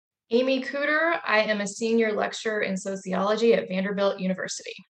Amy Cooter. I am a senior lecturer in sociology at Vanderbilt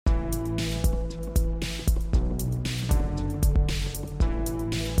University.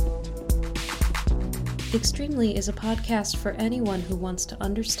 Extremely is a podcast for anyone who wants to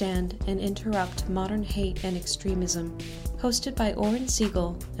understand and interrupt modern hate and extremism. Hosted by Oren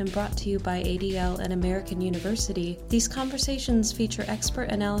Siegel and brought to you by ADL and American University, these conversations feature expert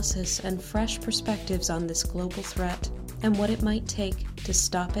analysis and fresh perspectives on this global threat and what it might take to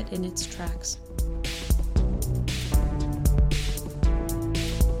stop it in its tracks.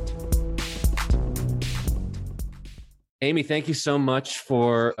 Amy, thank you so much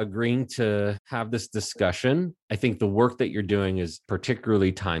for agreeing to have this discussion. I think the work that you're doing is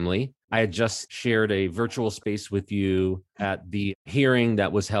particularly timely. I had just shared a virtual space with you at the hearing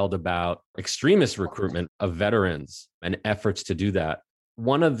that was held about extremist recruitment of veterans and efforts to do that.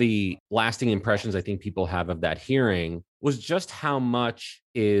 One of the lasting impressions I think people have of that hearing was just how much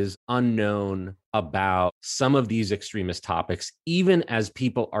is unknown about some of these extremist topics, even as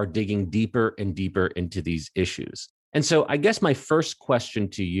people are digging deeper and deeper into these issues. And so I guess my first question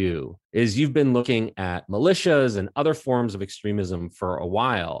to you is, you've been looking at militias and other forms of extremism for a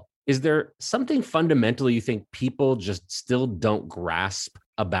while. Is there something fundamentally you think people just still don't grasp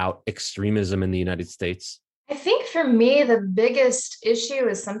about extremism in the United States? I think for me, the biggest issue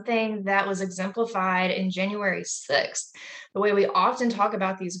is something that was exemplified in January 6th. The way we often talk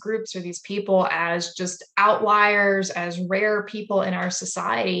about these groups or these people as just outliers, as rare people in our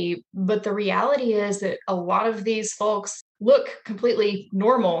society. But the reality is that a lot of these folks look completely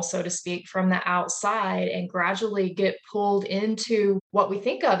normal, so to speak, from the outside and gradually get pulled into what we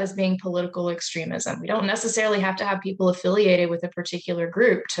think of as being political extremism. We don't necessarily have to have people affiliated with a particular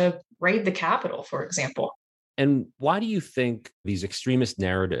group to raid the Capitol, for example. And why do you think these extremist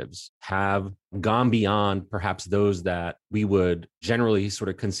narratives have gone beyond perhaps those that we would generally sort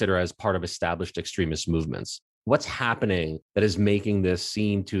of consider as part of established extremist movements? What's happening that is making this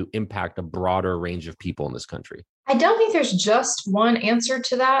seem to impact a broader range of people in this country? I don't think there's just one answer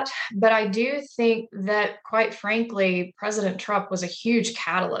to that, but I do think that, quite frankly, President Trump was a huge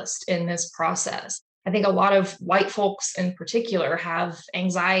catalyst in this process. I think a lot of white folks in particular have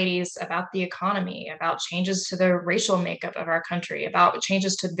anxieties about the economy, about changes to the racial makeup of our country, about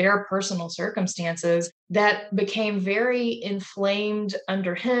changes to their personal circumstances that became very inflamed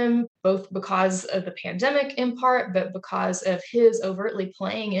under him, both because of the pandemic in part, but because of his overtly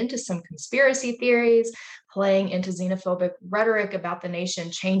playing into some conspiracy theories, playing into xenophobic rhetoric about the nation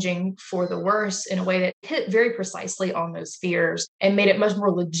changing for the worse in a way that hit very precisely on those fears and made it much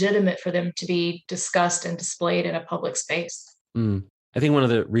more legitimate for them to be discussed and displayed in a public space. I think one of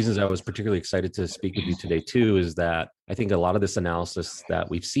the reasons I was particularly excited to speak with you today, too, is that I think a lot of this analysis that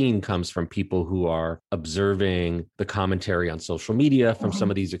we've seen comes from people who are observing the commentary on social media from some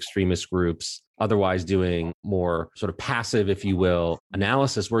of these extremist groups, otherwise doing more sort of passive, if you will,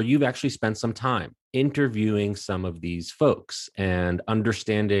 analysis, where you've actually spent some time interviewing some of these folks and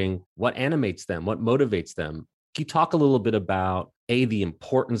understanding what animates them, what motivates them. Can you talk a little bit about, A, the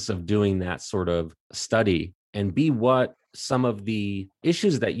importance of doing that sort of study, and B, what some of the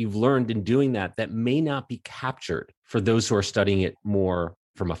issues that you've learned in doing that may not be captured for those who are studying it more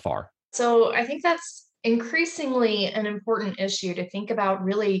from afar? So I think that's increasingly an important issue to think about,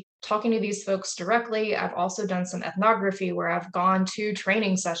 really talking to these folks directly. I've also done some ethnography where I've gone to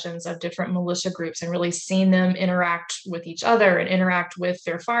training sessions of different militia groups and really seen them interact with each other and interact with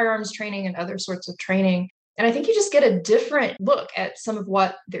their firearms training and other sorts of training. And I think you just get a different look at some of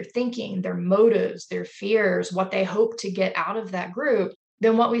what they're thinking, their motives, their fears, what they hope to get out of that group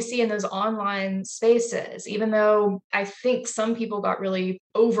than what we see in those online spaces. Even though I think some people got really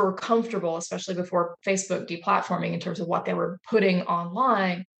over comfortable, especially before Facebook deplatforming, in terms of what they were putting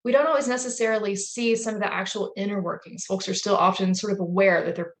online, we don't always necessarily see some of the actual inner workings. Folks are still often sort of aware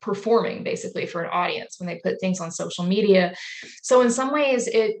that they're performing basically for an audience when they put things on social media. So in some ways,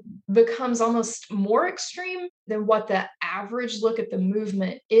 it becomes almost more extreme than what the average look at the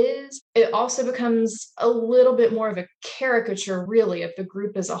movement is. It also becomes a little bit more of a caricature, really, of the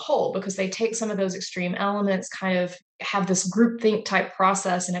group as a whole, because they take some of those extreme elements, kind of have this groupthink type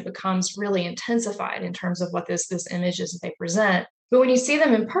process, and it becomes really intensified in terms of what this image is that they present. But when you see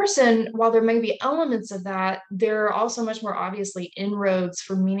them in person, while there may be elements of that, there are also much more obviously inroads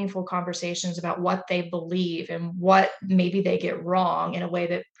for meaningful conversations about what they believe and what maybe they get wrong, in a way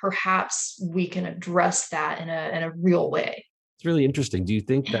that perhaps we can address that in a real way. It's really interesting. Do you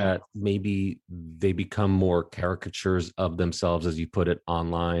think that maybe they become more caricatures of themselves, as you put it,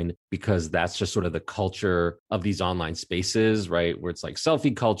 online, because that's just sort of the culture of these online spaces, right? Where it's like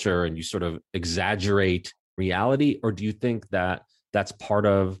selfie culture and you sort of exaggerate reality? Or do you think that that's part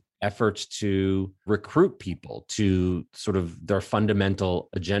of efforts to recruit people to sort of their fundamental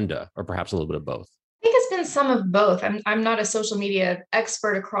agenda, or perhaps a little bit of both? I think it's been some of both. I'm not a social media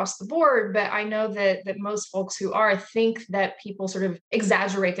expert across the board, but I know that most folks who are think that people sort of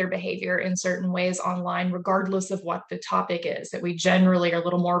exaggerate their behavior in certain ways online, regardless of what the topic is. That we generally are a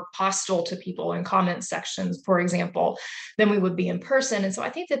little more hostile to people in comment sections, for example, than we would be in person. And so I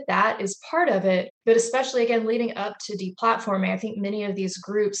think that that is part of it. But especially again, leading up to deplatforming, I think many of these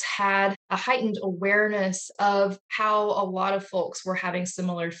groups had a heightened awareness of how a lot of folks were having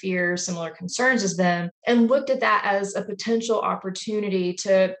similar fears, similar concerns as them, and looked at that as a potential opportunity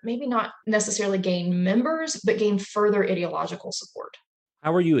to maybe not necessarily gain members, but gain further ideological support.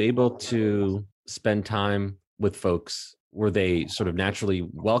 How were you able to spend time with folks? Were they sort of naturally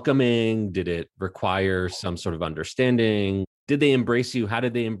welcoming? Did it require some sort of understanding? Did they embrace you? How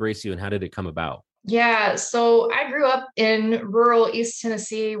did they embrace you? And how did it come about? Yeah, so I grew up in rural East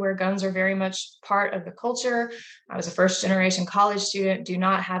Tennessee where guns are very much part of the culture. I was a first generation college student, do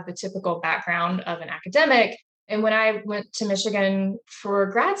not have the typical background of an academic. And when I went to Michigan for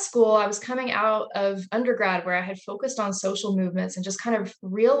grad school, I was coming out of undergrad where I had focused on social movements and just kind of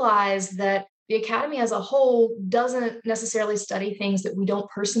realized that the academy as a whole doesn't necessarily study things that we don't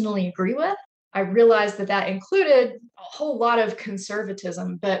personally agree with. I realized that that included a whole lot of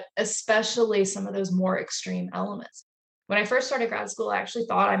conservatism, but especially some of those more extreme elements. When I first started grad school, I actually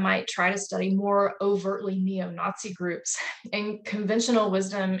thought I might try to study more overtly neo-Nazi groups. And conventional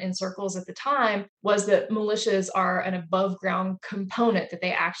wisdom in circles at the time was that militias are an above ground component, that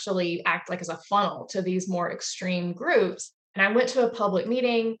they actually act like as a funnel to these more extreme groups. And I went to a public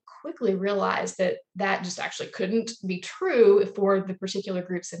meeting, quickly realized that that just actually couldn't be true for the particular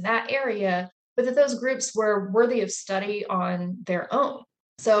groups in that area, but that those groups were worthy of study on their own.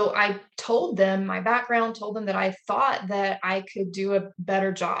 So I told them my background, told them that I thought that I could do a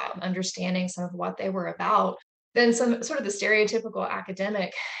better job understanding some of what they were about than some sort of the stereotypical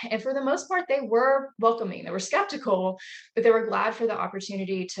academic. And for the most part, they were welcoming. They were skeptical, but they were glad for the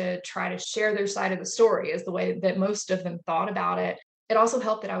opportunity to try to share their side of the story, is the way that most of them thought about it. It also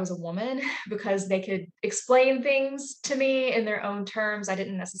helped that I was a woman because they could explain things to me in their own terms. I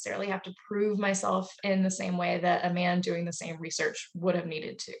didn't necessarily have to prove myself in the same way that a man doing the same research would have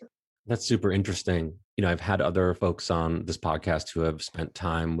needed to. That's super interesting. I've had other folks on this podcast who have spent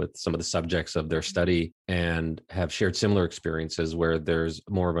time with some of the subjects of their study and have shared similar experiences where there's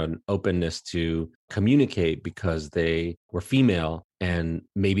more of an openness to communicate because they were female and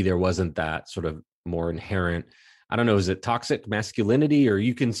maybe there wasn't that sort of more inherent, I don't know, is it toxic masculinity, or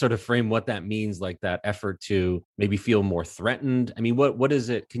you can sort of frame what that means, like that effort to maybe feel more threatened. I mean, what is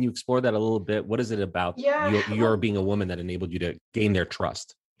it? Can you explore that a little bit? What is it about Yeah, your being a woman that enabled you to gain their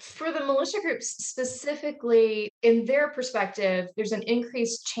trust? for the militia groups specifically, in their perspective, there's an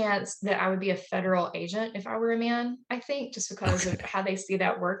increased chance that I would be a federal agent if I were a man, I think, just because of Okay. how they see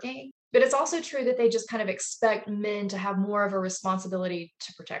that working. But it's also true that they just kind of expect men to have more of a responsibility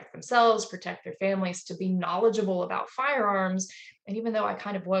to protect themselves, protect their families, to be knowledgeable about firearms. And even though I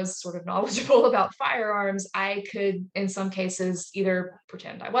kind of was sort of knowledgeable about firearms, I could, in some cases, either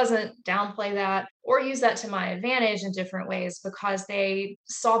pretend I wasn't, downplay that, or use that to my advantage in different ways because they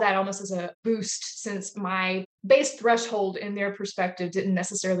saw that almost as a boost since my base threshold in their perspective didn't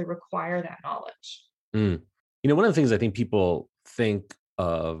necessarily require that knowledge. Mm. One of the things I think people think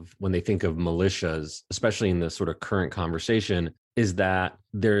of when they think of militias, especially in the sort of current conversation, is that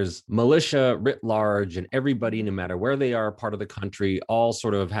there's militia writ large and everybody, no matter where they are, part of the country, all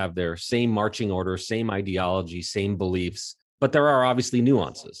sort of have their same marching orders, same ideology, same beliefs. But there are obviously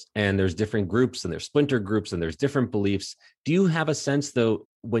nuances and there's different groups and there's splinter groups and there's different beliefs. Do you have a sense, though,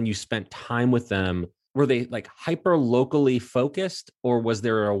 when you spent time with them, were they like hyper locally focused, or was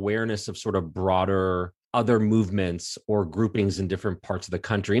there awareness of sort of broader other movements or groupings in different parts of the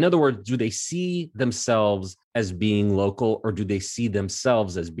country? In other words, do they see themselves as being local, or do they see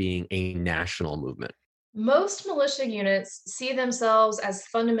themselves as being a national movement? Most militia units see themselves as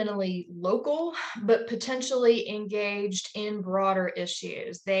fundamentally local, but potentially engaged in broader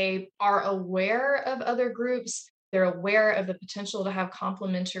issues. They are aware of other groups, they're aware of the potential to have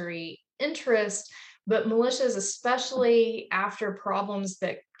complementary interests, but militias, especially after problems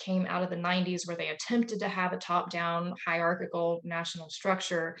that came out of the 90s, where they attempted to have a top down hierarchical national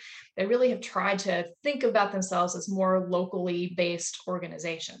structure, they really have tried to think about themselves as more locally based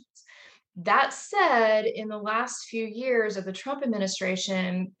organizations. That said, in the last few years of the Trump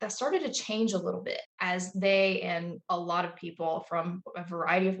administration, that started to change a little bit as they and a lot of people from a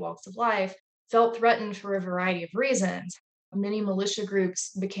variety of walks of life felt threatened for a variety of reasons. Many militia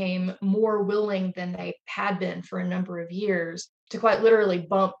groups became more willing than they had been for a number of years to quite literally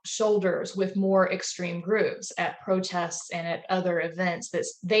bump shoulders with more extreme groups at protests and at other events that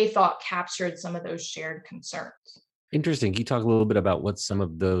they thought captured some of those shared concerns. Interesting. Can you talk a little bit about what some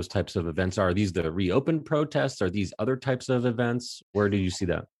of those types of events are? Are these the reopened protests? Are these other types of events? Where do you see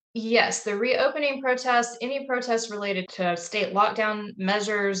that? Yes, the reopening protests, any protests related to state lockdown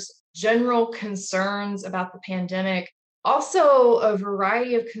measures, general concerns about the pandemic, also a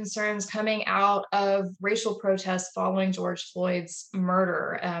variety of concerns coming out of racial protests following George Floyd's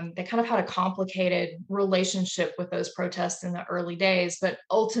murder. They kind of had a complicated relationship with those protests in the early days, but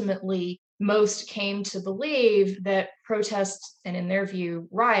ultimately, most came to believe that protests, and in their view,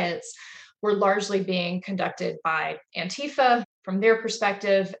 riots, were largely being conducted by Antifa. From their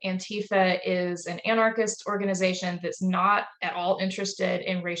perspective, Antifa is an anarchist organization that's not at all interested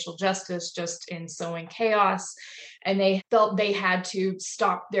in racial justice, just in sowing chaos. And they felt they had to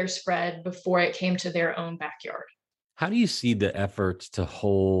stop their spread before it came to their own backyard. How do you see the efforts to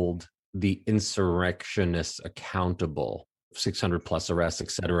hold the insurrectionists accountable? 600 plus arrests,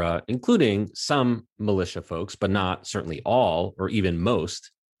 et cetera, including some militia folks, but not certainly all or even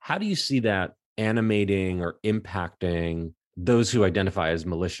most. How do you see that animating or impacting those who identify as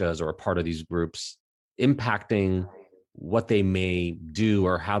militias or a part of these groups, impacting what they may do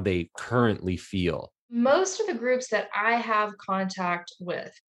or how they currently feel? Most of the groups that I have contact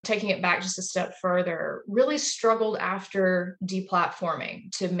with, taking it back just a step further, really struggled after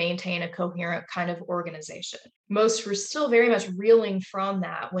deplatforming to maintain a coherent kind of organization. Most were still very much reeling from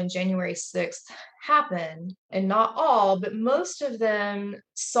that when January 6th happened, and not all, but most of them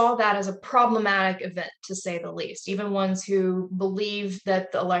saw that as a problematic event, to say the least. Even ones who believed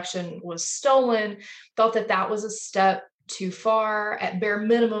that the election was stolen thought that that was a step too far. At bare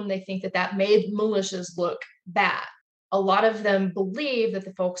minimum, they think that that made militias look bad. A lot of them believe that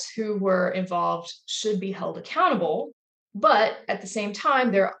the folks who were involved should be held accountable. But at the same time,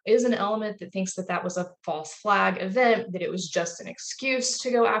 there is an element that thinks that that was a false flag event, that it was just an excuse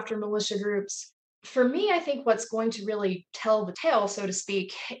to go after militia groups. For me, I think what's going to really tell the tale, so to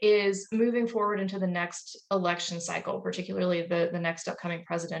speak, is moving forward into the next election cycle, particularly the next upcoming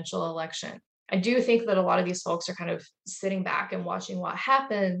presidential election. I do think that a lot of these folks are kind of sitting back and watching what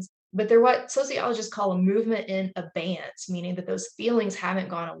happens, but they're what sociologists call a movement in abeyance, meaning that those feelings haven't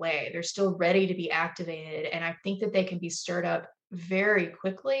gone away. They're still ready to be activated. And I think that they can be stirred up very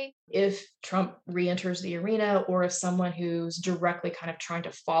quickly if Trump re-enters the arena or if someone who's directly kind of trying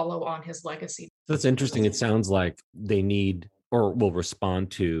to follow on his legacy. That's interesting. It sounds like they need or will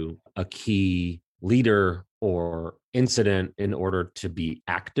respond to a key leader or incident in order to be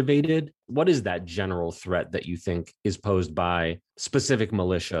activated. What is that general threat that you think is posed by specific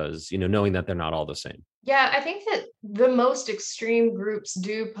militias, knowing that they're not all the same? Yeah, I think that the most extreme groups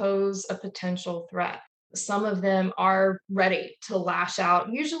do pose a potential threat. Some of them are ready to lash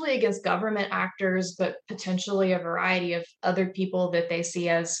out, usually against government actors, but potentially a variety of other people that they see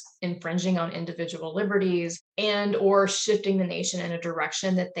as infringing on individual liberties and or shifting the nation in a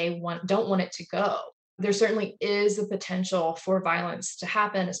direction that they don't want it to go. There certainly is a potential for violence to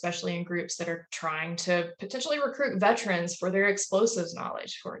happen, especially in groups that are trying to potentially recruit veterans for their explosives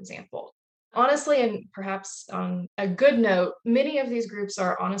knowledge, for example. Honestly, and perhaps on a good note, many of these groups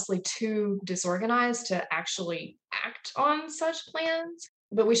are honestly too disorganized to actually act on such plans,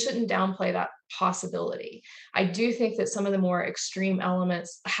 but we shouldn't downplay that possibility. I do think that some of the more extreme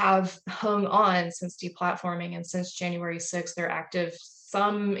elements have hung on since deplatforming and since January 6th. They're active,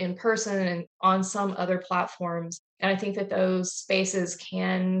 some in person and on some other platforms. And I think that those spaces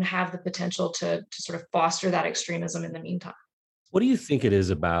can have the potential to sort of foster that extremism in the meantime. What do you think it is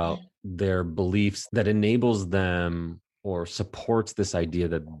about their beliefs that enables them or supports this idea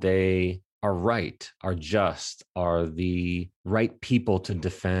that they are right, are just, are the right people to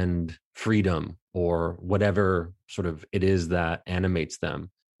defend freedom or whatever sort of it is that animates them?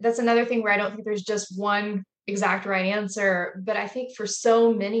 That's another thing where I don't think there's just one exact right answer, but I think for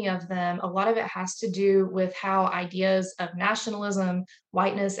so many of them, a lot of it has to do with how ideas of nationalism,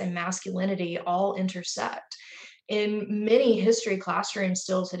 whiteness, and masculinity all intersect. In many history classrooms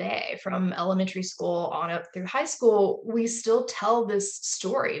still today, from elementary school on up through high school, we still tell this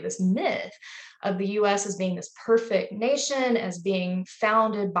story, this myth of the US as being this perfect nation, as being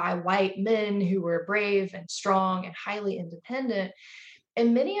founded by white men who were brave and strong and highly independent.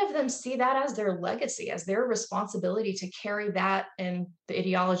 And many of them see that as their legacy, as their responsibility to carry that and the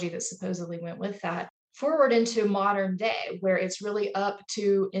ideology that supposedly went with that forward into modern day, where it's really up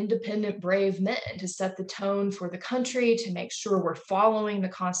to independent, brave men to set the tone for the country, to make sure we're following the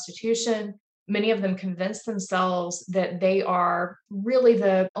Constitution. Many of them convince themselves that they are really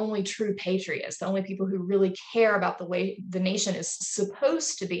the only true patriots, the only people who really care about the way the nation is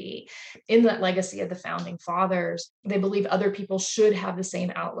supposed to be in that legacy of the founding fathers. They believe other people should have the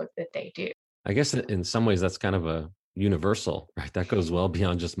same outlook that they do. I guess in some ways that's kind of a universal, right? That goes well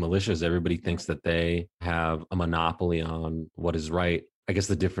beyond just militias. Everybody thinks that they have a monopoly on what is right. I guess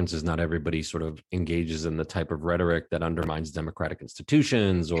the difference is not everybody sort of engages in the type of rhetoric that undermines democratic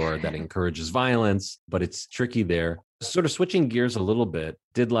institutions or that encourages violence, but it's tricky there. Sort of switching gears a little bit,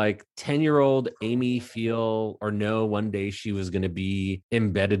 did like 10-year-old Amy feel or know one day she was going to be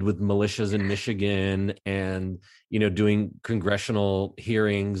embedded with militias in Michigan and, doing congressional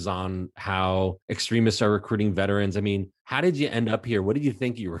hearings on how extremists are recruiting veterans? I mean, how did you end up here? What did you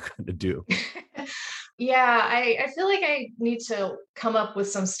think you were going to do? Yeah, I feel like I need to come up with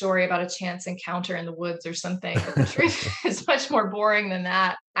some story about a chance encounter in the woods or something, but the truth is much more boring than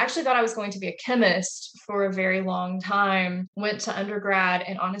that. I actually thought I was going to be a chemist for a very long time, went to undergrad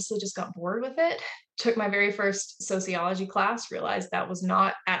and honestly just got bored with it. Took my very first sociology class, realized that was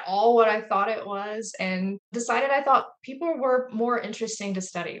not at all what I thought it was, and decided I thought people were more interesting to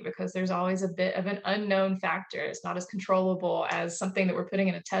study because there's always a bit of an unknown factor. It's not as controllable as something that we're putting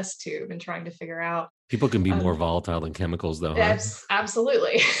in a test tube and trying to figure out. People can be more Um, volatile than chemicals, though, huh? that's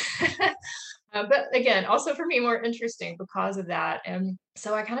absolutely. But again, also for me, more interesting because of that. And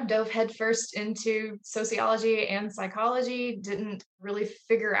so I kind of dove headfirst into sociology and psychology, didn't really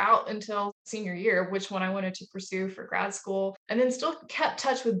figure out until senior year which one I wanted to pursue for grad school, and then still kept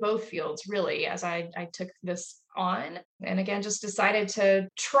touch with both fields really as I took this on. And again, just decided to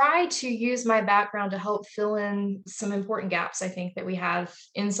try to use my background to help fill in some important gaps I think that we have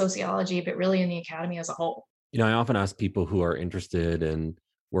in sociology, but really in the academy as a whole. I often ask people who are interested in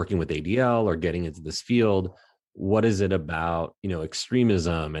working with ADL or getting into this field, what is it about,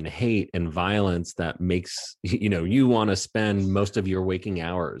 extremism and hate and violence that makes, you want to spend most of your waking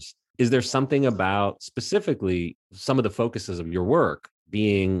hours? Is there something about specifically some of the focuses of your work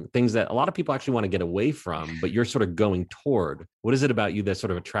being things that a lot of people actually want to get away from, but you're sort of going toward? What is it about you that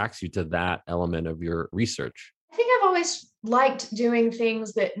sort of attracts you to that element of your research? I think I've always liked doing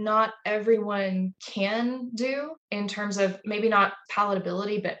things that not everyone can do in terms of maybe not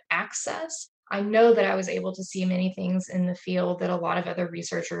palatability, but access. I know that I was able to see many things in the field that a lot of other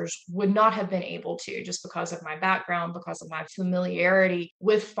researchers would not have been able to just because of my background, because of my familiarity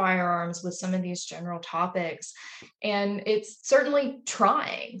with firearms, with some of these general topics. And it's certainly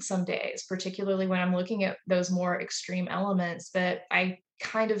trying some days, particularly when I'm looking at those more extreme elements, but I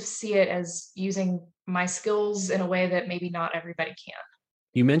kind of see it as using my skills in a way that maybe not everybody can.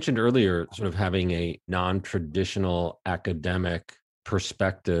 You mentioned earlier sort of having a non-traditional academic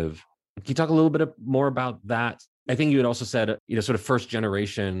perspective. Can you talk a little bit more about that? I think you had also said, sort of first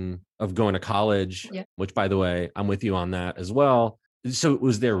generation of going to college, Yeah. which, by the way, I'm with you on that as well. So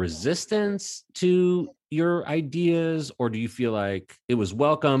was there resistance to your ideas, or do you feel like it was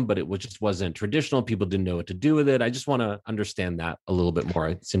welcome, but just wasn't traditional? People didn't know what to do with it. I just want to understand that a little bit more.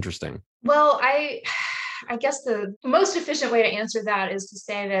 It's interesting. Well, I guess the most efficient way to answer that is to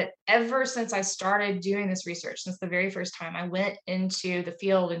say that ever since I started doing this research, since the very first time I went into the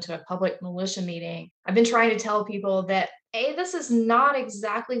field, into a public militia meeting, I've been trying to tell people that A, this is not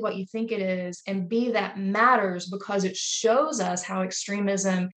exactly what you think it is, and B, that matters because it shows us how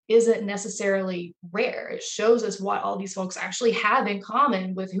extremism isn't necessarily rare. It shows us what all these folks actually have in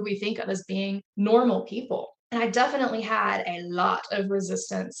common with who we think of as being normal people. And I definitely had a lot of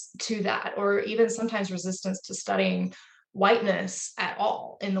resistance to that, or even sometimes resistance to studying whiteness at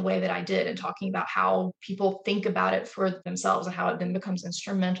all in the way that I did, and talking about how people think about it for themselves and how it then becomes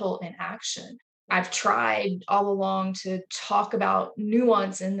instrumental in action. I've tried all along to talk about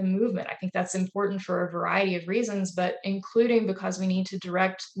nuance in the movement. I think that's important for a variety of reasons, but including because we need to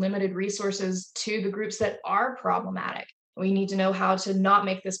direct limited resources to the groups that are problematic. We need to know how to not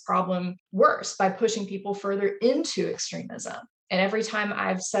make this problem worse by pushing people further into extremism. And every time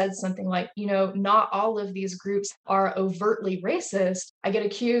I've said something like, not all of these groups are overtly racist, I get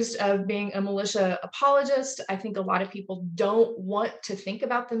accused of being a militia apologist. I think a lot of people don't want to think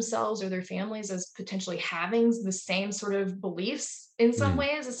about themselves or their families as potentially having the same sort of beliefs in some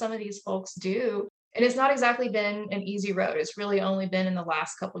ways as some of these folks do. And it's not exactly been an easy road. It's really only been in the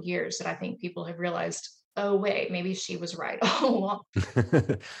last couple of years that I think people have realized, oh, wait, maybe she was right all along.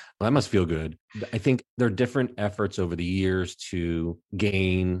 Well, that must feel good. I think there are different efforts over the years to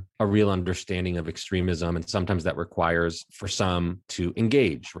gain a real understanding of extremism. And sometimes that requires for some to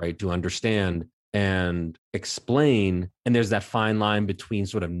engage, right? To understand and explain. And there's that fine line between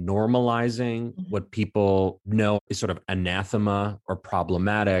sort of normalizing Mhm. what people know is sort of anathema or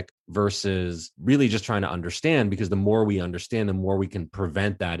problematic versus really just trying to understand, because the more we understand, the more we can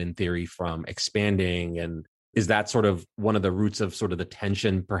prevent that in theory from expanding. And is that sort of one of the roots of sort of the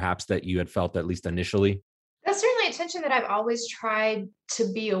tension perhaps that you had felt at least initially? That's certainly a tension that I've always tried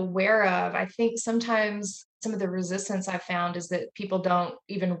to be aware of. I think sometimes some of the resistance I've found is that people don't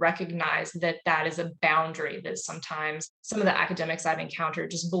even recognize that that is a boundary, that sometimes some of the academics I've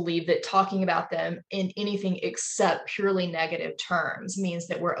encountered just believe that talking about them in anything except purely negative terms means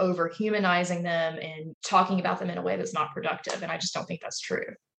that we're over humanizing them and talking about them in a way that's not productive. And I just don't think that's true.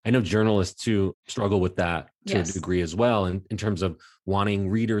 I know journalists too struggle with that to a Yes. degree as well, in terms of wanting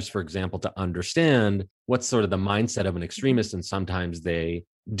readers, for example, to understand what's sort of the mindset of an Mhm. extremist. And sometimes they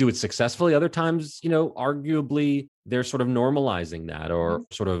do it successfully. Other times, arguably they're sort of normalizing that or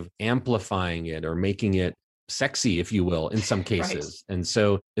Mhm. sort of amplifying it or making it sexy, if you will, in some Right. cases. And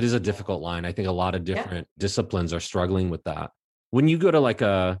so it is a difficult line. I think a lot of Yeah. different disciplines are struggling with that. When you go to like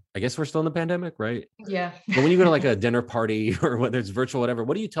I guess we're still in the pandemic, right? Yeah. But when you go to like a dinner party or whether it's virtual, whatever,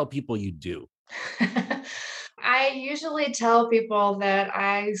 what do you tell people you do? I usually tell people that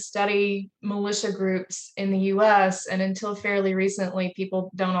I study militia groups in the US, and until fairly recently,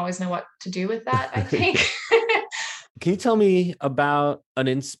 people don't always know what to do with that, I think. Yeah. Can you tell me about an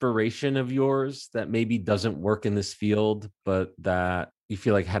inspiration of yours that maybe doesn't work in this field, but that you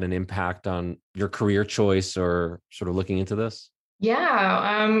feel like had an impact on your career choice or sort of looking into this?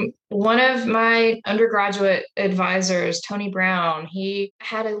 Yeah, one of my undergraduate advisors, Tony Brown, he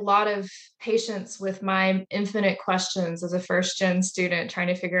had a lot of patience with my infinite questions as a first gen student trying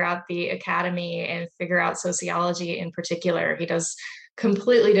to figure out the academy and figure out sociology in particular. He does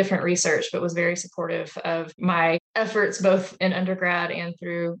completely different research, but was very supportive of my efforts both in undergrad and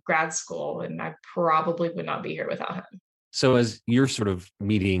through grad school. And I probably would not be here without him. So, as you're sort of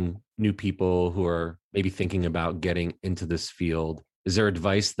meeting new people who are maybe thinking about getting into this field, is there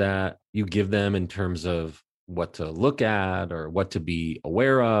advice that you give them in terms of what to look at or what to be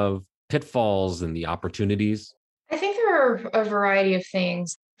aware of, pitfalls and the opportunities? I think there are a variety of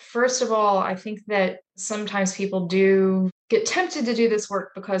things. First of all, I think that sometimes people do get tempted to do this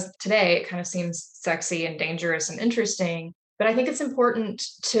work because today it kind of seems sexy and dangerous and interesting. But I think it's important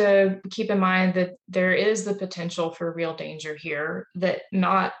to keep in mind that there is the potential for real danger here, that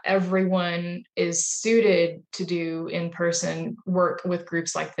not everyone is suited to do in person work with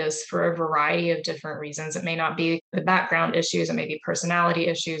groups like this for a variety of different reasons. It may not be the background issues, it may be personality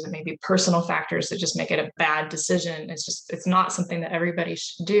issues, it may be personal factors that just make it a bad decision. It's not something that everybody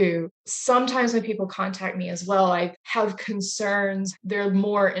should do. Sometimes when people contact me as well, I have concerns. They're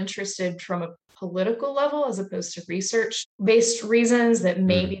more interested from a political level as opposed to research based reasons, that Mm,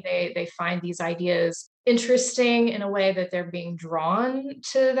 maybe they find these ideas interesting in a way that they're being drawn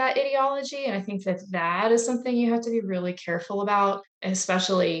to that ideology. And I think that that is something you have to be really careful about,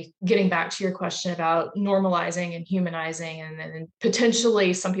 especially getting back to your question about normalizing and humanizing, and then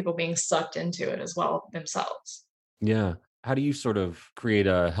potentially some people being sucked into it as well themselves. yeah. How do you sort of create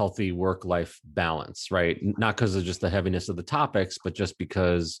a healthy work life balance, right? Not because of just the heaviness of the topics, but just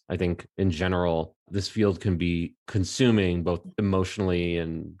because I think in general, this field can be consuming both emotionally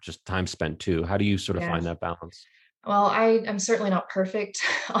and just time spent too. How do you sort of Yeah. find that balance? Well, I am certainly not perfect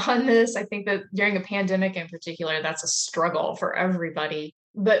on this. I think that during a pandemic in particular, that's a struggle for everybody.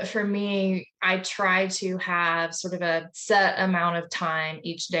 But for me, I try to have sort of a set amount of time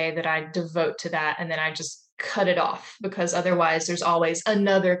each day that I devote to that. And then I just cut it off, because otherwise there's always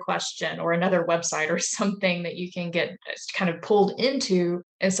another question or another website or something that you can get kind of pulled into.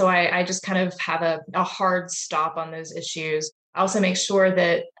 And so I just kind of have a hard stop on those issues. I also make sure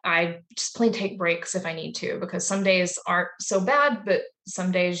that I just plain take breaks if I need to, because some days aren't so bad, but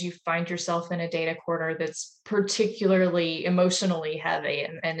some days you find yourself in a data quarter that's particularly emotionally heavy.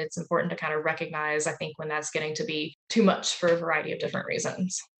 And it's important to kind of recognize, I think, when that's getting to be too much for a variety of different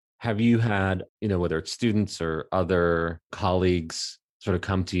reasons. Have you had, whether it's students or other colleagues sort of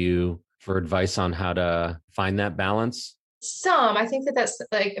come to you for advice on how to find that balance? Some, I think that that's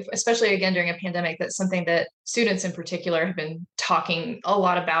like, especially again during a pandemic, that's something that students in particular have been talking a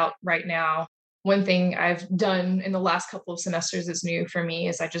lot about right now. One thing I've done in the last couple of semesters that's new for me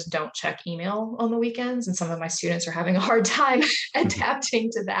is I just don't check email on the weekends. And some of my students are having a hard time adapting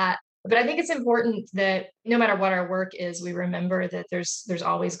to that. But I think it's important that no matter what our work is, we remember that there's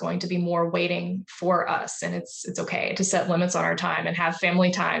always going to be more waiting for us. And it's okay to set limits on our time and have family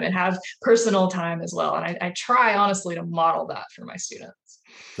time and have personal time as well. And I try honestly to model that for my students.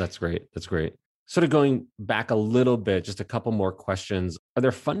 That's great. That's great. Sort of going back a little bit, just a couple more questions. Are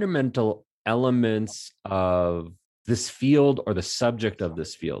there fundamental elements of this field or the subject of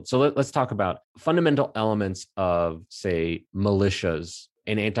this field? So let's talk about fundamental elements of, say, militias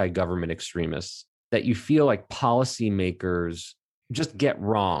and anti-government extremists that you feel like policymakers just get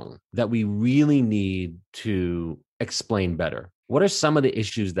wrong, that we really need to explain better. What are some of the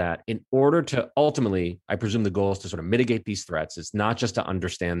issues that, in order to ultimately, I presume the goal is to sort of mitigate these threats, it's not just to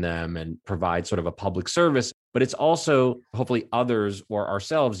understand them and provide sort of a public service, but it's also hopefully others or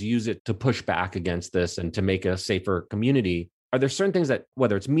ourselves use it to push back against this and to make a safer community. Are there certain things that,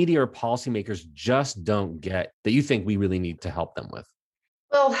 whether it's media or policymakers, just don't get that you think we really need to help them with?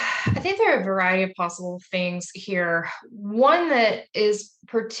 Well, I think there are a variety of possible things here. One that is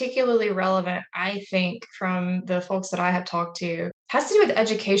particularly relevant, I think, from the folks that I have talked to, has to do with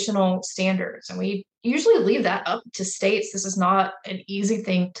educational standards. And we usually leave that up to states. This is not an easy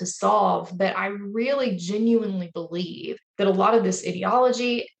thing to solve, but I really genuinely believe that a lot of this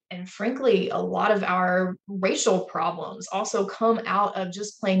ideology and frankly, a lot of our racial problems also come out of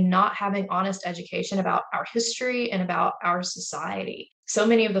just plain not having honest education about our history and about our society. So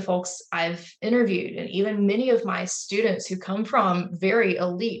many of the folks I've interviewed, and even many of my students who come from very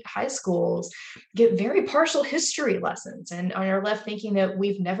elite high schools, get very partial history lessons and are left thinking that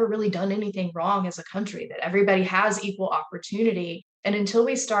we've never really done anything wrong as a country, that everybody has equal opportunity. And until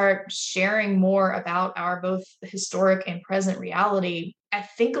we start sharing more about our both historic and present reality, I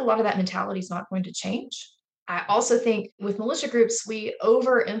think a lot of that mentality is not going to change. I also think with militia groups, we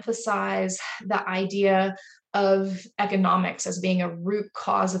overemphasize the idea of economics as being a root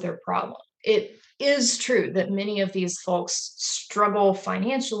cause of their problem. It is true that many of these folks struggle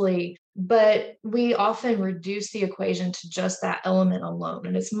financially, but we often reduce the equation to just that element alone.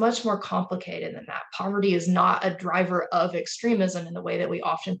 And it's much more complicated than that. Poverty is not a driver of extremism in the way that we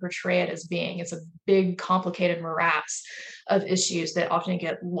often portray it as being. It's a big, complicated morass of issues that often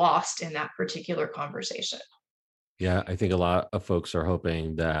get lost in that particular conversation. Yeah, I think a lot of folks are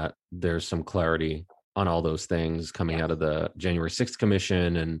hoping that there's some clarity on all those things coming out of the January 6th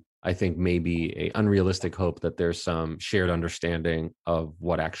Commission. And I think maybe a unrealistic hope that there's some shared understanding of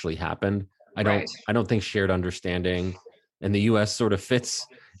what actually happened. I don't think shared understanding in the US sort of fits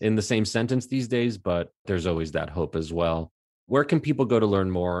in the same sentence these days, but there's always that hope as well. Where can people go to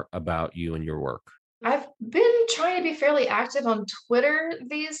learn more about you and your work? I've been trying to be fairly active on Twitter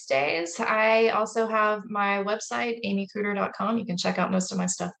these days. I also have my website, amycooter.com. You can check out most of my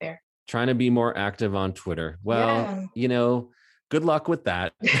stuff there. Trying to be more active on Twitter. Well, good luck with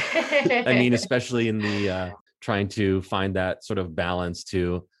that. I mean, especially in the trying to find that sort of balance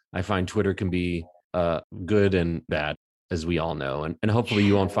too. I find Twitter can be good and bad, as we all know. And hopefully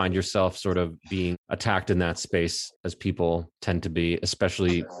you won't find yourself sort of being attacked in that space, as people tend to be,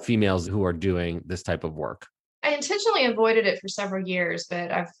 especially females who are doing this type of work. I intentionally avoided it for several years, but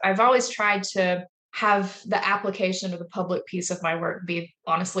I've always tried to have the application of the public piece of my work be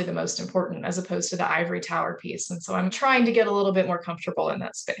honestly the most important, as opposed to the ivory tower piece. And so I'm trying to get a little bit more comfortable in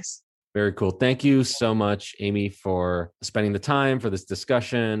that space. Very cool. Thank you so much, Amy, for spending the time for this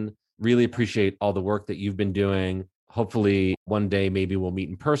discussion. Really appreciate all the work that you've been doing. Hopefully one day maybe we'll meet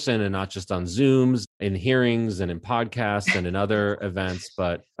in person and not just on Zooms, in hearings and in podcasts and in other events.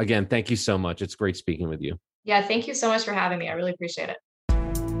 But again, thank you so much. It's great speaking with you. Yeah, thank you so much for having me. I really appreciate it.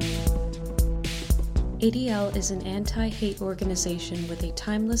 ADL is an anti-hate organization with a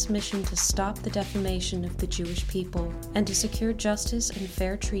timeless mission to stop the defamation of the Jewish people and to secure justice and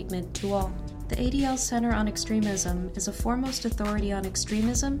fair treatment to all. The ADL Center on Extremism is a foremost authority on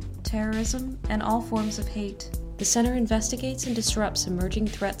extremism, terrorism, and all forms of hate. The center investigates and disrupts emerging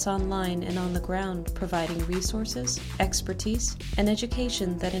threats online and on the ground, providing resources, expertise, and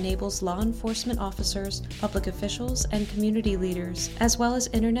education that enables law enforcement officers, public officials, and community leaders, as well as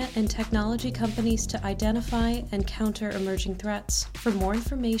internet and technology companies to identify and counter emerging threats. For more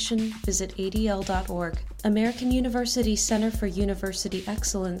information, visit adl.org. American University Center for University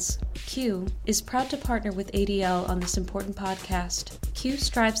Excellence, CUE, is proud to partner with ADL on this important podcast. CUE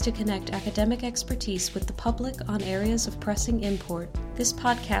strives to connect academic expertise with the public on areas of pressing import. This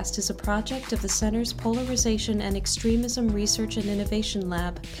podcast is a project of the Center's Polarization and Extremism Research and Innovation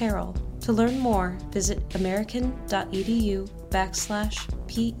Lab, PERIL. To learn more, visit american.edu/PERIL.